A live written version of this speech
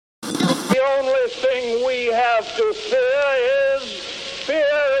only thing we have to fear is fear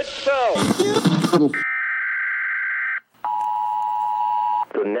itself.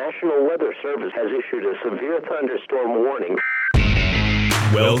 The National Weather Service has issued a severe thunderstorm warning.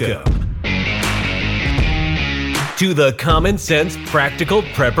 Welcome to the Common Sense Practical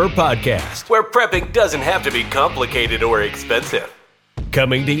Prepper Podcast, where prepping doesn't have to be complicated or expensive.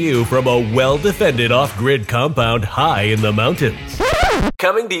 Coming to you from a well-defended off-grid compound high in the mountains.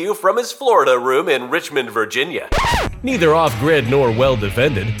 Coming to you from his Florida room in Richmond, Virginia. Neither off-grid nor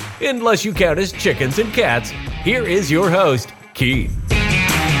well-defended, unless you count as chickens and cats. Here is your host, Keith.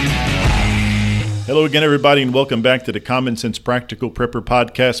 Hello again, everybody, and welcome back to the Common Sense Practical Prepper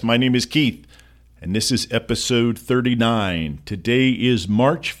Podcast. My name is Keith, and this is episode 39. Today is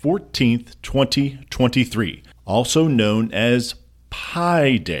March 14th, 2023, also known as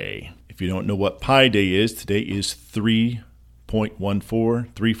Pi Day. If you don't know what Pi Day is, today is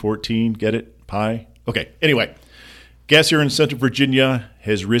 3.14, get it? Pi? Okay, anyway, gas here in Central Virginia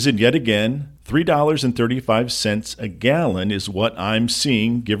has risen yet again. $3.35 a gallon is what I'm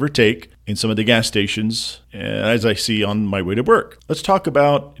seeing, give or take, in some of the gas stations as I see on my way to work. Let's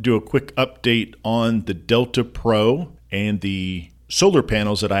do a quick update on the Delta Pro and the solar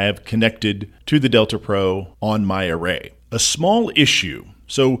panels that I have connected to the Delta Pro on my array. A small issue.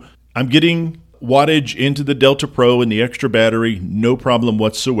 So I'm getting wattage into the Delta Pro and the extra battery, no problem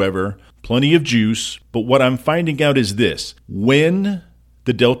whatsoever. Plenty of juice. But what I'm finding out is this. When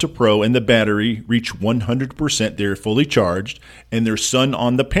the Delta Pro and the battery reach 100%, they're fully charged, and there's sun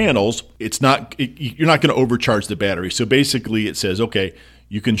on the panels, you're not going to overcharge the battery. So basically it says, okay,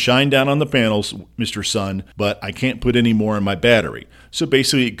 you can shine down on the panels, Mr. Sun, but I can't put any more in my battery. So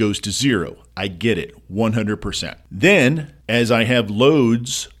basically it goes to zero. I get it, 100%. Then, as I have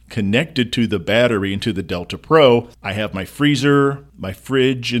loads connected to the battery and to the Delta Pro, I have my freezer, my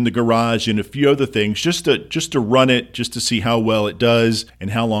fridge in the garage, and a few other things just to run it, just to see how well it does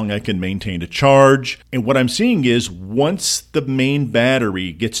and how long I can maintain a charge. And what I'm seeing is once the main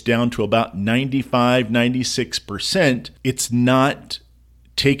battery gets down to about 95, 96%, it's not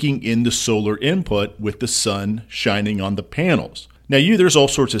taking in the solar input with the sun shining on the panels. Now, there's all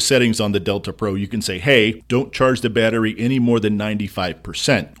sorts of settings on the Delta Pro. You can say, hey, don't charge the battery any more than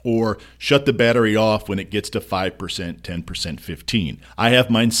 95%, or shut the battery off when it gets to 5%, 10%, 15%. I have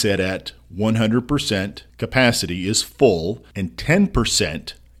mine set at 100% capacity is full and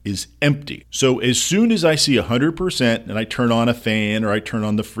 10% is empty. So as soon as I see 100% and I turn on a fan or I turn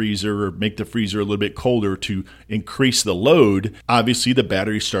on the freezer or make the freezer a little bit colder to increase the load, obviously the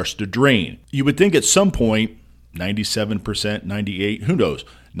battery starts to drain. You would think at some point, 97%, 98%, who knows,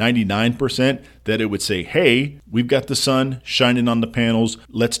 99%, that it would say, hey, we've got the sun shining on the panels,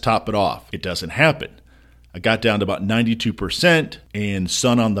 let's top it off. It doesn't happen. I got down to about 92% and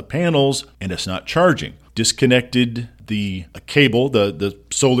sun on the panels, and it's not charging. Disconnected the cable, the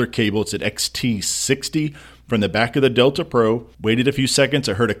solar cable, it's at XT60 from the back of the Delta Pro, waited a few seconds,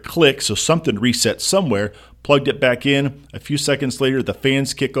 I heard a click, so something reset somewhere, plugged it back in. A few seconds later, the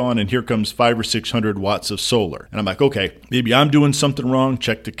fans kick on, and here comes 500 or 600 watts of solar. And I'm like, okay, maybe I'm doing something wrong.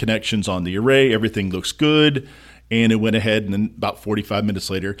 Check the connections on the array. Everything looks good. And it went ahead, and then about 45 minutes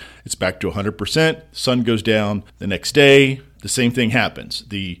later, it's back to 100%. Sun goes down. The next day, the same thing happens.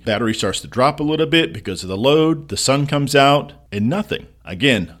 The battery starts to drop a little bit because of the load. The sun comes out, and nothing.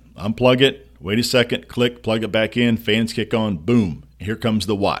 Again, unplug it. Wait a second, click, plug it back in, fans kick on, boom, here comes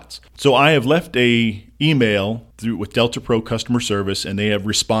the watts. So I have left a email with Delta Pro customer service, and they have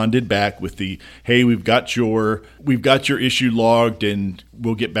responded back with the, hey, we've got your issue logged, and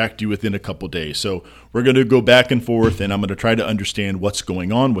we'll get back to you within a couple days. So we're going to go back and forth, and I'm going to try to understand what's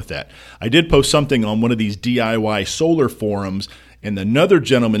going on with that. I did post something on one of these DIY solar forums, and another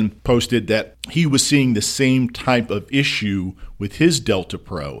gentleman posted that he was seeing the same type of issue with his Delta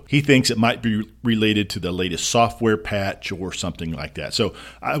Pro. He thinks it might be related to the latest software patch or something like that. So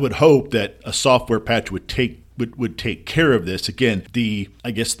I would hope that a software patch would take care of this. Again, the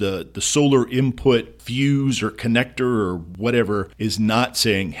solar input fuse or connector or whatever is not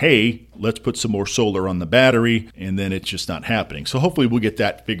saying, hey, let's put some more solar on the battery, and then it's just not happening. So hopefully we'll get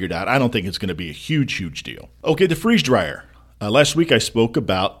that figured out. I don't think it's going to be a huge deal. Okay, the freeze dryer. Last week I spoke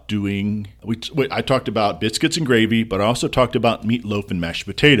about I talked about biscuits and gravy, but I also talked about meatloaf and mashed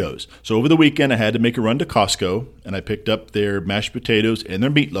potatoes. So over the weekend I had to make a run to Costco, and I picked up their mashed potatoes and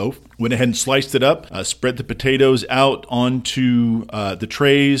their meatloaf. Went ahead and sliced it up, spread the potatoes out onto the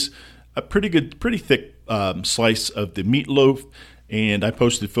trays, a pretty thick slice of the meatloaf, and I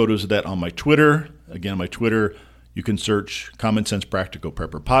posted photos of that on my Twitter. Again, on my Twitter, you can search Common Sense Practical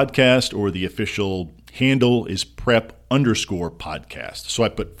Prepper Podcast or the official handle is prep_podcast. So I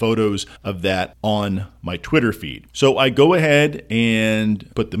put photos of that on my Twitter feed. So I go ahead and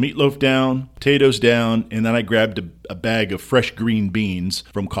put the meatloaf down, potatoes down, and then I grabbed a bag of fresh green beans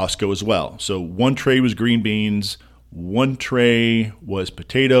from Costco as well. So one tray was green beans, one tray was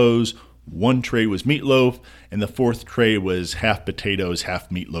potatoes, one tray was meatloaf, and the fourth tray was half potatoes, half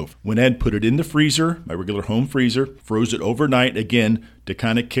meatloaf. Went ahead and put it in the freezer, my regular home freezer, froze it overnight, again, to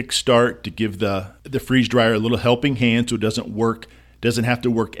kind of kickstart, to give the freeze dryer a little helping hand so it doesn't have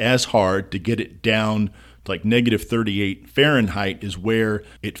to work as hard to get it down to like negative 38 Fahrenheit is where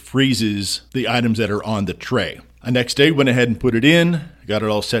it freezes the items that are on the tray. The next day, went ahead and put it in, got it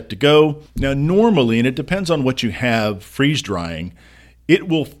all set to go. Now, normally, and it depends on what you have freeze drying, it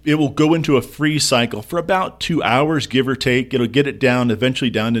will go into a freeze cycle for about 2 hours, give or take. It'll get it down, eventually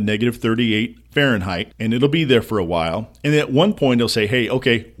down to negative 38 Fahrenheit, and it'll be there for a while. And at one point, it'll say, hey,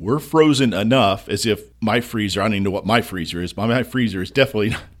 okay, we're frozen enough, as if my freezer, I don't even know what my freezer is, but my freezer is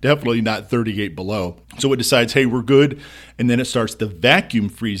definitely not 38 below. So it decides, hey, we're good. And then it starts the vacuum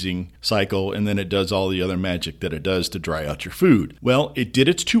freezing cycle, and then it does all the other magic that it does to dry out your food. Well, it did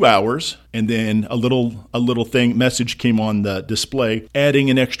its 2 hours, and then a little message came on the display, adding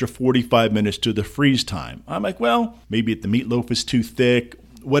an extra 45 minutes to the freeze time. I'm like, well, maybe the meatloaf is too thick,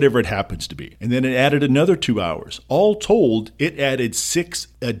 whatever it happens to be. And then it added another 2 hours. All told, it added 6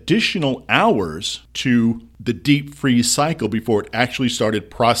 additional hours to the deep freeze cycle before it actually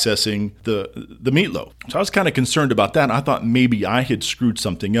started processing the meatloaf. So I was kind of concerned about that. I thought maybe I had screwed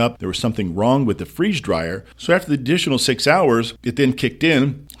something up. There was something wrong with the freeze dryer. So after the additional 6 hours, it then kicked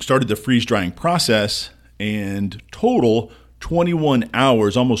in, started the freeze drying process, and total 21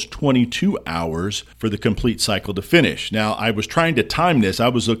 hours, almost 22 hours for the complete cycle to finish. Now, I was trying to time this. I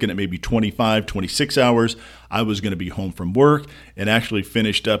was looking at maybe 25, 26 hours. I was going to be home from work and actually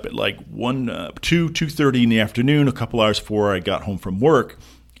finished up at like 2:30 in the afternoon, a couple hours before I got home from work.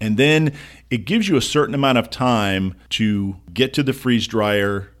 And then it gives you a certain amount of time to get to the freeze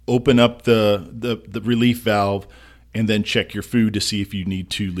dryer, open up the relief valve, and then check your food to see if you need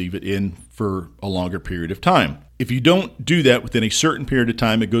to leave it in for a longer period of time. If you don't do that within a certain period of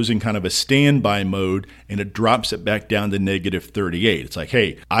time, it goes in kind of a standby mode and it drops it back down to negative 38. It's like,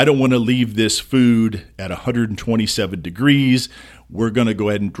 hey, I don't want to leave this food at 127 degrees. We're going to go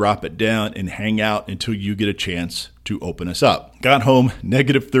ahead and drop it down and hang out until you get a chance to open us up. Got home,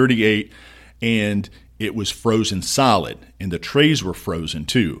 negative 38, and it was frozen solid, and the trays were frozen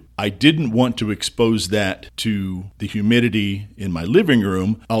too. I didn't want to expose that to the humidity in my living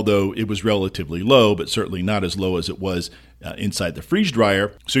room, although it was relatively low, but certainly not as low as it was inside the freeze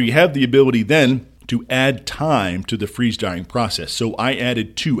dryer. So you have the ability then to add time to the freeze drying process. So I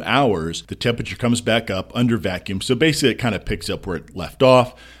added 2 hours. The temperature comes back up under vacuum. So basically it kind of picks up where it left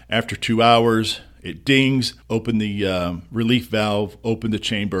off. After 2 hours, it dings, open the relief valve, open the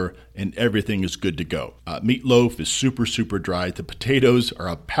chamber, and everything is good to go. Meatloaf is super, super dry. The potatoes are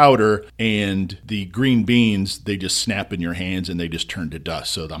a powder, and the green beans, they just snap in your hands and they just turn to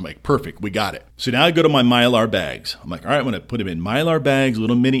dust. So I'm like, perfect, we got it. So now I go to my Mylar bags. I'm like, all right, I'm going to put them in Mylar bags,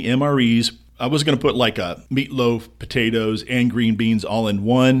 little mini MREs. I was going to put like a meatloaf, potatoes, and green beans all in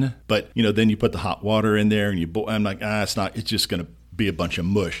one, but then you put the hot water in there and you boil. I'm like, it's just going to be a bunch of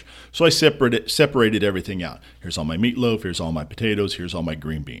mush. So I separated everything out. Here's all my meatloaf, here's all my potatoes, here's all my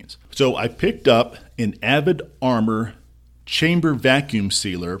green beans. So I picked up an Avid Armor chamber vacuum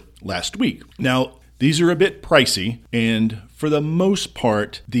sealer last week. Now, these are a bit pricey, and for the most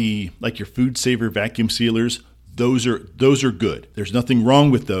part, your Food Saver vacuum sealers, those are good. There's nothing wrong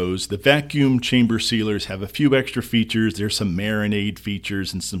with those. The vacuum chamber sealers have a few extra features. There's some marinade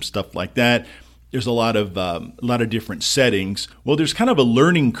features and some stuff like that. There's a lot of different settings. Well, there's kind of a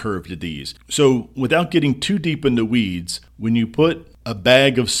learning curve to these. So without getting too deep in the weeds, when you put a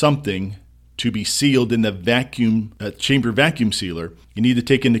bag of something to be sealed in the chamber vacuum sealer, you need to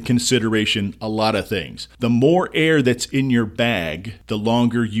take into consideration a lot of things. The more air that's in your bag, the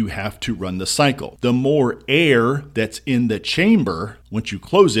longer you have to run the cycle. The more air that's in the chamber, once you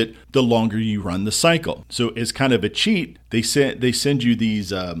close it, the longer you run the cycle. So as kind of a cheat, they send you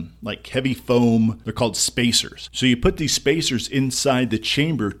these like heavy foam, they're called spacers. So you put these spacers inside the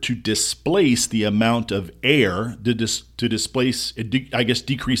chamber to displace the amount of air, decrease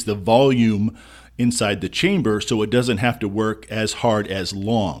the volume inside the chamber so it doesn't have to work as hard as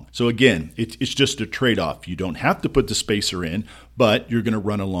long. So again, it's just a trade-off. You don't have to put the spacer in, but you're going to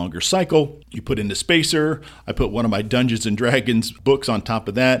run a longer cycle. You put in the spacer. I put one of my Dungeons & Dragons books on top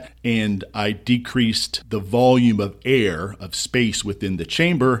of that, and I decreased the volume of air, of space within the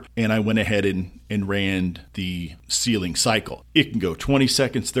chamber, and I went ahead and ran the sealing cycle. It can go 20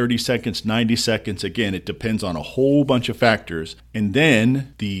 seconds, 30 seconds, 90 seconds. Again, it depends on a whole bunch of factors. And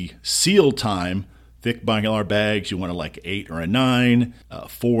then the seal time, thick Mylar bags, you want like 8 or a 9,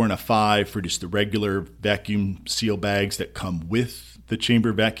 4 and a 5 for just the regular vacuum seal bags that come with the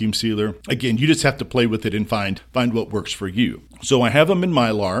chamber vacuum sealer. Again, you just have to play with it and find what works for you. So I have them in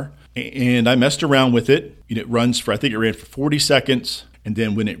Mylar, and I messed around with it. It runs for, I think it ran for 40 seconds. And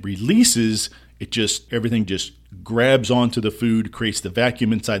then when it releases, everything just grabs onto the food, creates the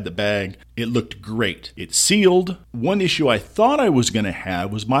vacuum inside the bag. It looked great. It sealed. One issue I thought I was going to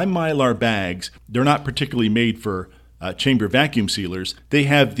have was my Mylar bags. They're not particularly made for chamber vacuum sealers. They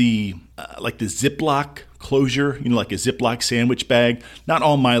have the like the Ziploc closure, like a Ziploc sandwich bag. Not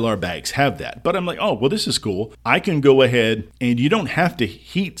all Mylar bags have that, but I'm like, oh, well, this is cool. I can go ahead and you don't have to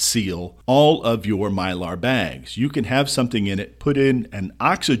heat seal all of your Mylar bags. You can have something in it, put in an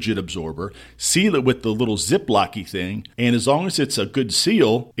oxygen absorber, seal it with the little Ziploc-y thing, and as long as it's a good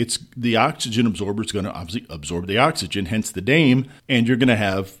seal, the oxygen absorber is going to obviously absorb the oxygen, hence the name, and you're going to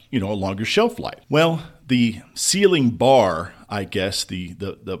have, a longer shelf life. Well, the sealing bar, I guess, the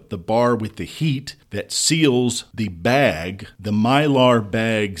bar with the heat that seals the bag, the Mylar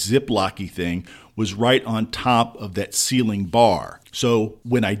bag Ziploc-y thing, was right on top of that sealing bar. So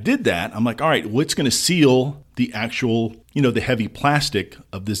when I did that, I'm like, all right, what's going to seal the actual, the heavy plastic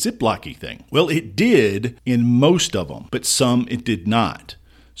of the Ziploc-y thing? Well, it did in most of them, but some it did not.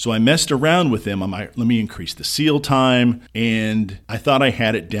 So I messed around with them. I'm like, let me increase the seal time. And I thought I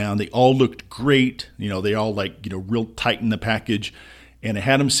had it down. They all looked great. They all real tight in the package. And I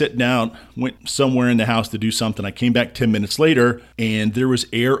had them sit down, went somewhere in the house to do something. I came back 10 minutes later and there was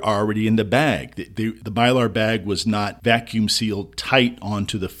air already in the bag. The Mylar bag was not vacuum sealed tight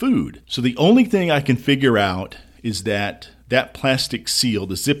onto the food. So the only thing I can figure out is that plastic seal,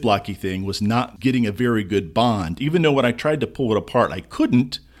 the Ziploc-y thing, was not getting a very good bond. Even though when I tried to pull it apart, I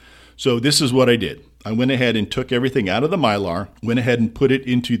couldn't. So this is what I did. I went ahead and took everything out of the Mylar, went ahead and put it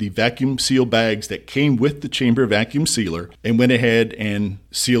into the vacuum seal bags that came with the chamber vacuum sealer, and went ahead and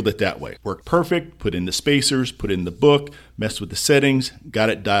sealed it that way. Worked perfect, put in the spacers, put in the book, messed with the settings,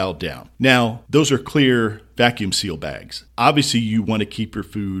 got it dialed down. Now, those are clear vacuum seal bags. Obviously, you want to keep your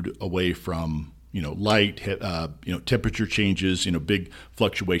food away from light, temperature changes, big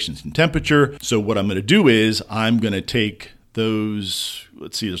fluctuations in temperature. So what I'm going to do is I'm going to take those,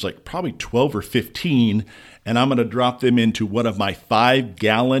 there's like probably 12 or 15, and I'm going to drop them into one of my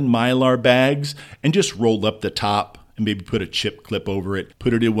 5-gallon Mylar bags and just roll up the top and maybe put a chip clip over it,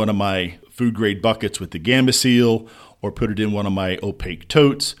 put it in one of my food grade buckets with the Gamma Seal, or put it in one of my opaque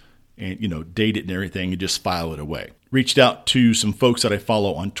totes and, date it and everything and just file it away. Reached out to some folks that I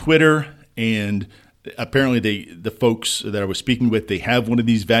follow on Twitter, and apparently the folks that I was speaking with, they have one of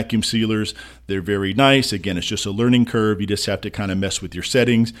these vacuum sealers. They're very nice. Again, it's just a learning curve. You just have to kind of mess with your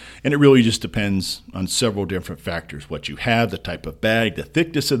settings. And it really just depends on several different factors. What you have, the type of bag, the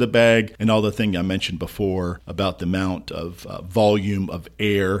thickness of the bag, and all the thing I mentioned before about the amount of volume of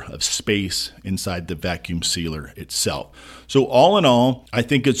air, of space inside the vacuum sealer itself. So all in all, I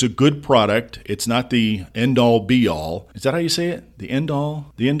think it's a good product. It's not the end-all, be-all. Is that how you say it? The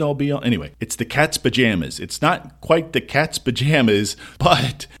end-all, be-all? Anyway, it's the cat's pajamas. It's not quite the cat's pajamas,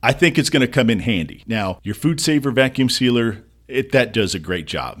 but I think it's going to come in handy. Now, your Food Saver vacuum sealer, that does a great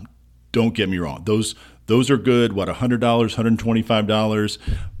job. Don't get me wrong. Those are good, $100, $125.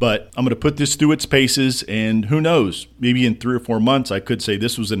 But I'm going to put this through its paces, and who knows, maybe in 3 or 4 months, I could say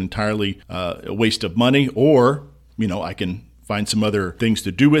this was an entirely a waste of money, or I can find some other things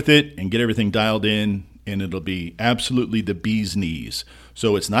to do with it and get everything dialed in, and it'll be absolutely the bee's knees.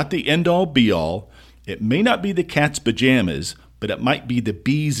 So it's not the end-all, be-all. It may not be the cat's pajamas, but it might be the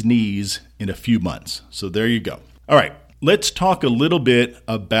bee's knees in a few months. So there you go. All right, let's talk a little bit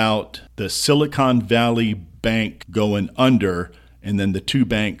about the Silicon Valley Bank going under and then the 2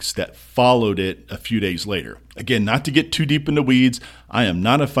 banks that followed it a few days later. Again, not to get too deep in the weeds, I am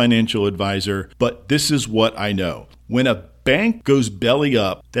not a financial advisor, but this is what I know. When a bank goes belly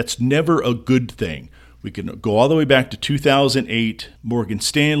up, that's never a good thing. We can go all the way back to 2008, Morgan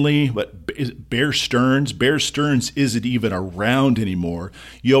Stanley, but Bear Stearns isn't even around anymore.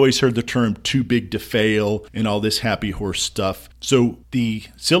 You always heard the term too big to fail and all this happy horse stuff. So the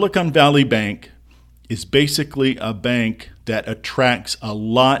Silicon Valley Bank is basically a bank that attracts a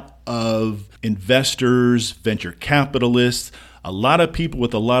lot of investors, venture capitalists, a lot of people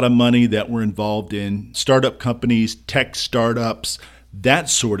with a lot of money that were involved in startup companies, tech startups, that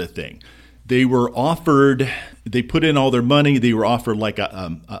sort of thing. They were offered, they put in all their money, they were offered like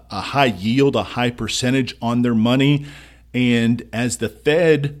a high yield, a high percentage on their money. And as the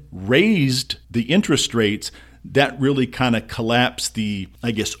Fed raised the interest rates, that really kind of collapsed the,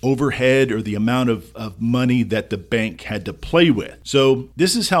 overhead or the amount of money that the bank had to play with. So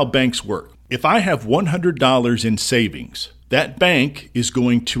this is how banks work. If I have $100 in savings, that bank is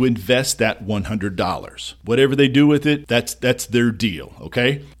going to invest that $100. Whatever they do with it, that's their deal,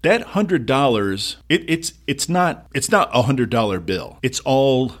 okay? That $100, it's not a $100 bill. It's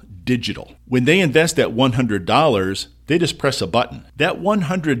all digital. When they invest that $100, they just press a button. That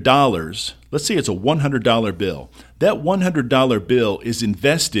 $100, let's say it's a $100 bill. That $100 bill is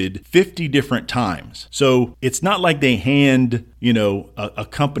invested 50 different times. So it's not like they hand, a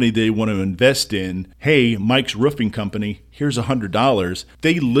company they want to invest in, hey, Mike's Roofing Company, here's $100.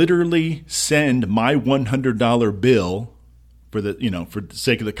 They literally send my $100 bill for the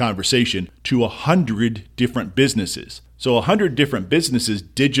sake of the conversation to 100 different businesses. So 100 different businesses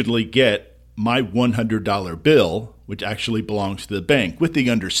digitally get my $100 bill, which actually belongs to the bank, with the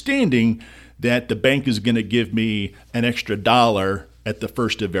understanding that the bank is going to give me an extra $1 at the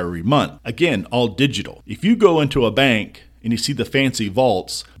first of every month. Again, all digital. If you go into a bank and you see the fancy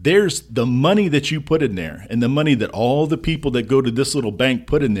vaults, there's the money that you put in there and the money that all the people that go to this little bank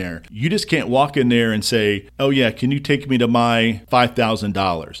put in there. You just can't walk in there and say, oh yeah, can you take me to my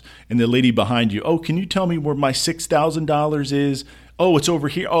 $5,000? And the lady behind you, oh, can you tell me where my $6,000 is? Oh, it's over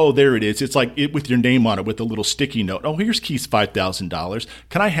here. Oh, there it is. It's like it with your name on it with a little sticky note. Oh, here's Keith's $5,000.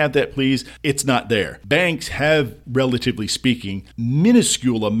 Can I have that, please? It's not there. Banks have, relatively speaking,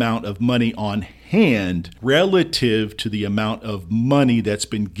 minuscule amount of money on hand relative to the amount of money that's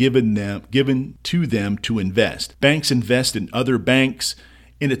been given to them to invest. Banks invest in other banks,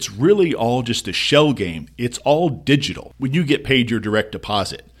 and it's really all just a shell game. It's all digital. When you get paid your direct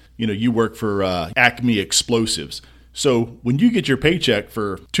deposit, you work for Acme Explosives. So when you get your paycheck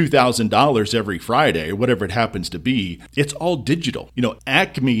for $2,000 every Friday, or whatever it happens to be, it's all digital.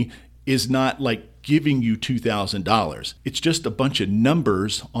 Acme is not like giving you $2,000. It's just a bunch of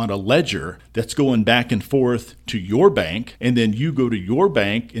numbers on a ledger that's going back and forth to your bank. And then you go to your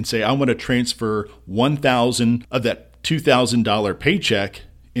bank and say, I want to transfer $1,000 of that $2,000 paycheck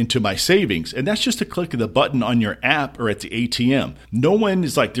into my savings. And that's just a click of the button on your app or at the ATM. No one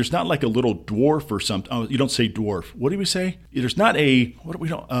is like, there's not like a little dwarf or something. Oh, you don't say dwarf. What do we say? There's not a,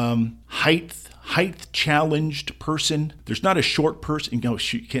 height challenged person. There's not a short person.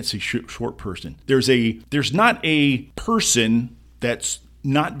 You can't say short person. There's not a person that's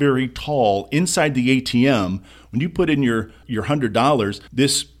not very tall inside the ATM. When you put in your $100,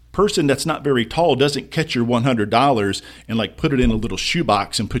 this person that's not very tall doesn't catch your $100 and put it in a little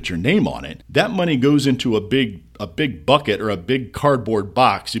shoebox and put your name on it. That money goes into a big bucket or a big cardboard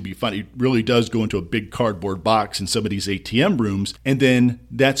box. It'd be funny. It really does go into a big cardboard box in some of these ATM rooms. And then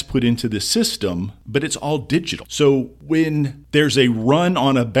that's put into the system, but it's all digital. So when there's a run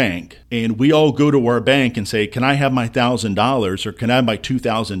on a bank and we all go to our bank and say, can I have my $1,000 or can I have my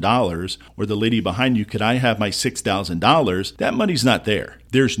 $2,000? Or the lady behind you, can I have my $6,000? That money's not there.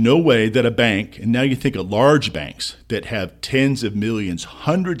 There's no way that a bank, and now you think of large banks that have tens of millions,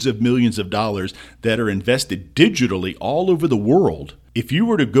 hundreds of millions of dollars that are invested digitally all over the world. If you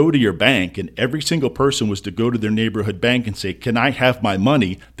were to go to your bank and every single person was to go to their neighborhood bank and say, can I have my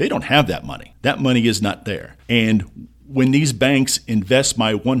money? They don't have that money. That money is not there. And when these banks invest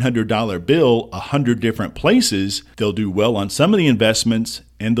my $100 bill 100 different places, they'll do well on some of the investments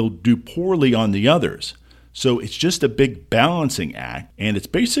and they'll do poorly on the others. So it's just a big balancing act, and it's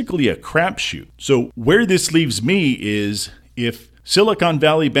basically a crapshoot. So where this leaves me is if Silicon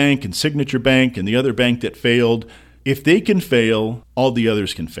Valley Bank and Signature Bank and the other bank that failed, if they can fail, all the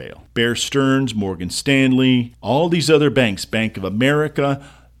others can fail. Bear Stearns, Morgan Stanley, all these other banks, Bank of America,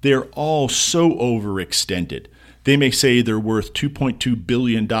 they're all so overextended. They may say they're worth $2.2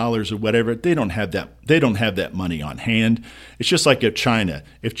 billion or whatever. They don't have that. They don't have that money on hand. It's just like if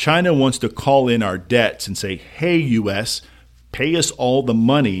China wants to call in our debts and say, hey, U.S., pay us all the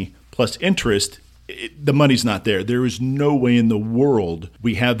money plus interest, the money's not there. There is no way in the world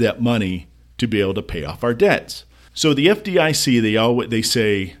we have that money to be able to pay off our debts. So the FDIC, they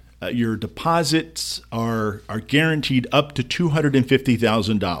say, your deposits are guaranteed up to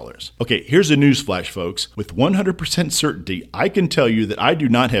 $250,000. Okay, here's a newsflash, folks. With 100% certainty, I can tell you that I do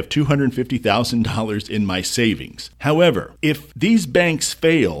not have $250,000 in my savings. However, if these banks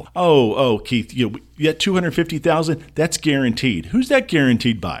fail, Keith, you get $250,000, that's guaranteed. Who's that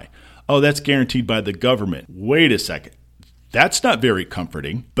guaranteed by? Oh, that's guaranteed by the government. Wait a second. That's not very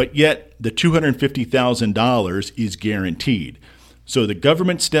comforting, but yet the $250,000 is guaranteed. So the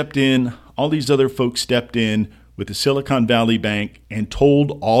government stepped in, all these other folks stepped in with the Silicon Valley Bank and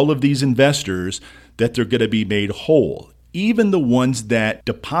told all of these investors that they're going to be made whole. Even the ones that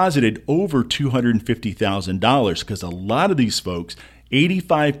deposited over $250,000, because a lot of these folks,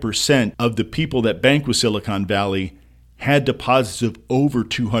 85% of the people that bank with Silicon Valley had deposits of over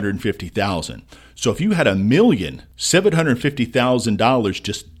 $250,000. So if you had $1,750,000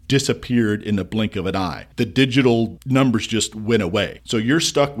 just disappeared in the blink of an eye. The digital numbers just went away. So you're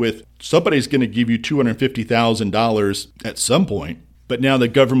stuck with somebody's going to give you $250,000 at some point, but now the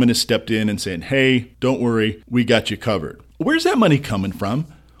government has stepped in and saying, hey, don't worry, we got you covered. Where's that money coming from?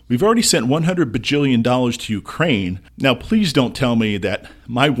 We've already sent $100 bajillion to Ukraine. Now, please don't tell me that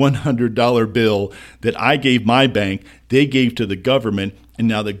my $100 bill that I gave my bank, they gave to the government, and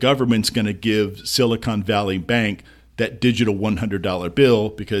now the government's going to give Silicon Valley Bank that digital $100 bill,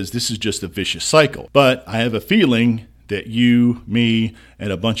 because this is just a vicious cycle. But I have a feeling that you, me,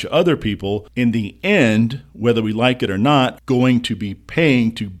 and a bunch of other people, in the end, whether we like it or not, going to be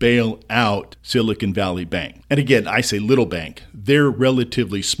paying to bail out Silicon Valley Bank. And again, I say little bank. They're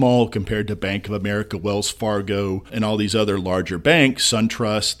relatively small compared to Bank of America, Wells Fargo, and all these other larger banks,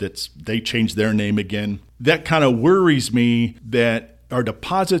 SunTrust, they changed their name again. That kind of worries me that our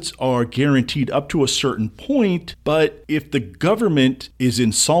deposits are guaranteed up to a certain point, but if the government is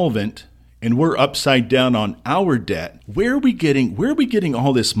insolvent and we're upside down on our debt, where are we getting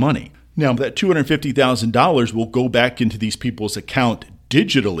all this money? Now, that $250,000 will go back into these people's account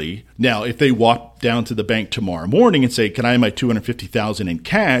digitally. Now, if they walk down to the bank tomorrow morning and say, can I have my $250,000 in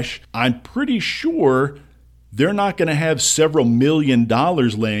cash? I'm pretty sure they're not going to have several $1 million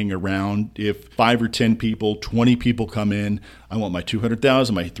laying around if 5 or 10 people, 20 people come in. I want my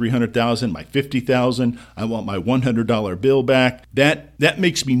 $200,000, my $300,000, my $50,000. I want my $100 bill back. That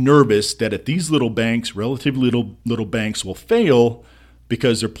makes me nervous that if these little banks, relatively little banks, will fail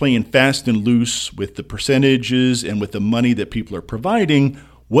because they're playing fast and loose with the percentages and with the money that people are providing,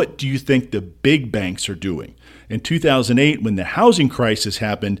 what do you think the big banks are doing? In 2008, when the housing crisis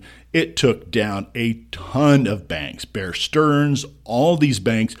happened, it took down a ton of banks. Bear Stearns, all these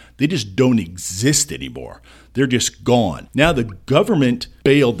banks, they just don't exist anymore. They're just gone. Now the government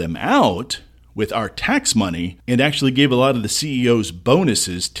bailed them out with our tax money and actually gave a lot of the CEOs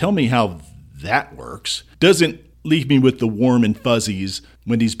bonuses. Tell me how that works. Doesn't leave me with the warm and fuzzies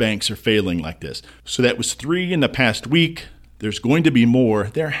when these banks are failing like this. So that was 3 in the past week. There's going to be more.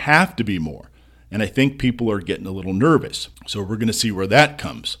 There have to be more. And I think people are getting a little nervous. So we're going to see where that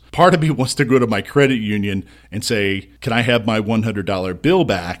comes. Part of me wants to go to my credit union and say, can I have my $100 bill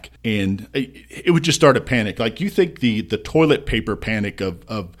back? And it would just start a panic. Like, you think the toilet paper panic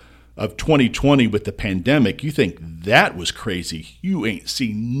of 2020 with the pandemic, you think that was crazy. You ain't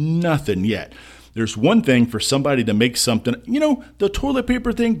seen nothing yet. There's one thing for somebody to make something, the toilet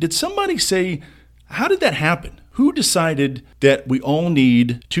paper thing, did somebody say, how did that happen? Who decided that we all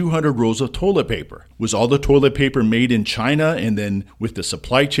need 200 rolls of toilet paper? Was all the toilet paper made in China? And then with the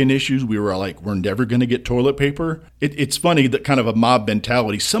supply chain issues, we were like, we're never going to get toilet paper? It's funny, that kind of a mob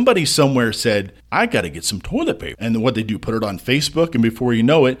mentality. Somebody somewhere said, I got to get some toilet paper. And then what they do, put it on Facebook. And before you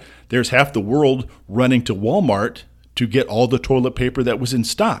know it, there's half the world running to Walmart to get all the toilet paper that was in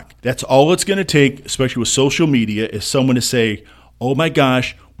stock. That's all it's going to take, especially with social media, is someone to say, oh my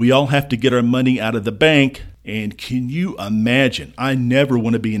gosh, we all have to get our money out of the bank. And can you imagine? I never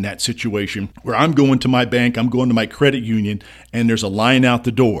want to be in that situation where I'm going to my bank, I'm going to my credit union, and there's a line out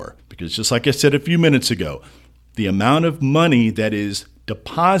the door. Because just like I said a few minutes ago, the amount of money that is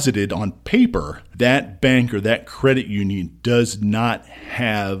deposited on paper, that bank or that credit union does not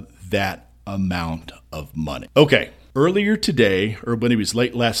have that amount of money. Okay, earlier today, or when it was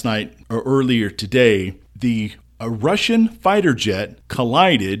late last night or earlier today, a Russian fighter jet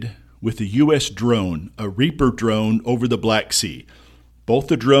collided with a U.S. drone, a Reaper drone over the Black Sea. Both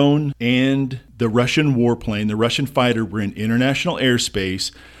the drone and the Russian warplane, the Russian fighter, were in international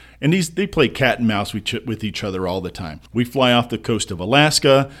airspace, and they play cat and mouse with each other all the time. We fly off the coast of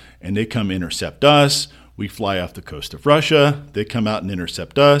Alaska, and they come intercept us. We fly off the coast of Russia. They come out and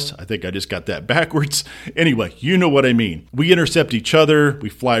intercept us. I think I just got that backwards. Anyway, you know what I mean. We intercept each other. We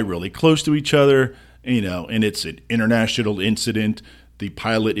fly really close to each other, and it's an international incident. the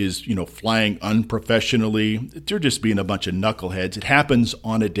pilot is, flying unprofessionally. They're just being a bunch of knuckleheads. It happens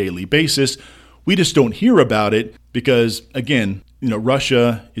on a daily basis. We just don't hear about it because, again,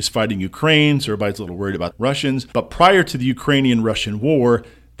 Russia is fighting Ukraine, so everybody's a little worried about Russians. But prior to the Ukrainian-Russian war,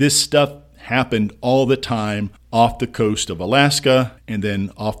 this stuff happened all the time off the coast of Alaska and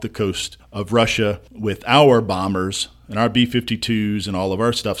then off the coast of Russia with our bombers and our B-52s and all of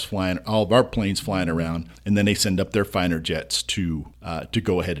our stuff's flying, all of our planes flying around, and then they send up their fighter jets to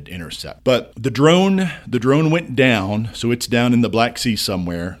go ahead and intercept. But the drone went down, so it's down in the Black Sea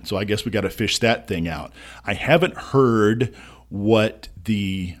somewhere. So I guess we got to fish that thing out. I haven't heard what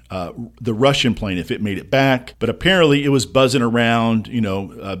the Russian plane, if it made it back, but apparently it was buzzing around,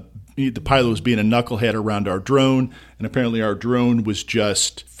 the pilot was being a knucklehead around our drone, and apparently our drone was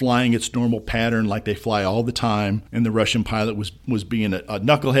just flying its normal pattern like they fly all the time, and the Russian pilot was being a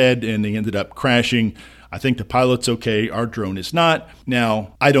knucklehead, and they ended up crashing. I think the pilot's okay. Our drone is not.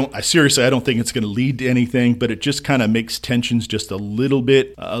 Now, I don't think it's going to lead to anything, but it just kind of makes tensions just a little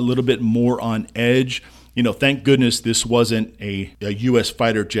bit more on edge. Thank goodness this wasn't a U.S.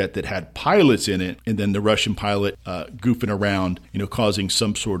 fighter jet that had pilots in it, and then the Russian pilot goofing around, causing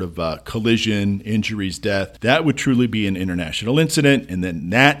some sort of collision, injuries, death. That would truly be an international incident, and then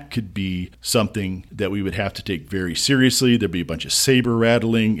that could be something that we would have to take very seriously. There'd be a bunch of saber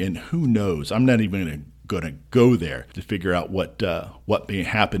rattling, and who knows? I'm not even going to go there to figure out what may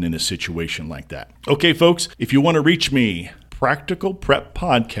happen in a situation like that. Okay, folks, if you want to reach me,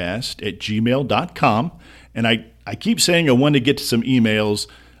 practicalpreppodcast@gmail.com. And I keep saying I want to get to some emails,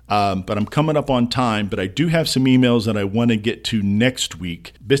 but I'm coming up on time. But I do have some emails that I want to get to next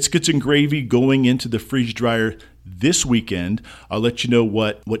week. Biscuits and gravy going into the freeze dryer this weekend. I'll let you know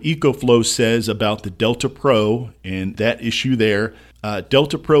what EcoFlow says about the Delta Pro and that issue there.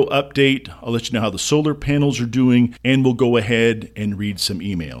 Delta Pro update. I'll let you know how the solar panels are doing, and we'll go ahead and read some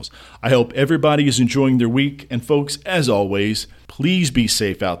emails. I hope everybody is enjoying their week. And folks, as always, please be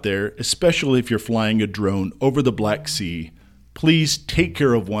safe out there, especially if you're flying a drone over the Black Sea. Please take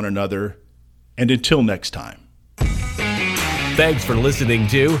care of one another. And until next time. Thanks for listening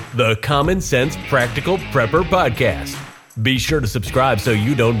to the Common Sense Practical Prepper Podcast. Be sure to subscribe so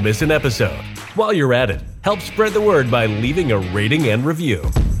you don't miss an episode. While you're at it, help spread the word by leaving a rating and review.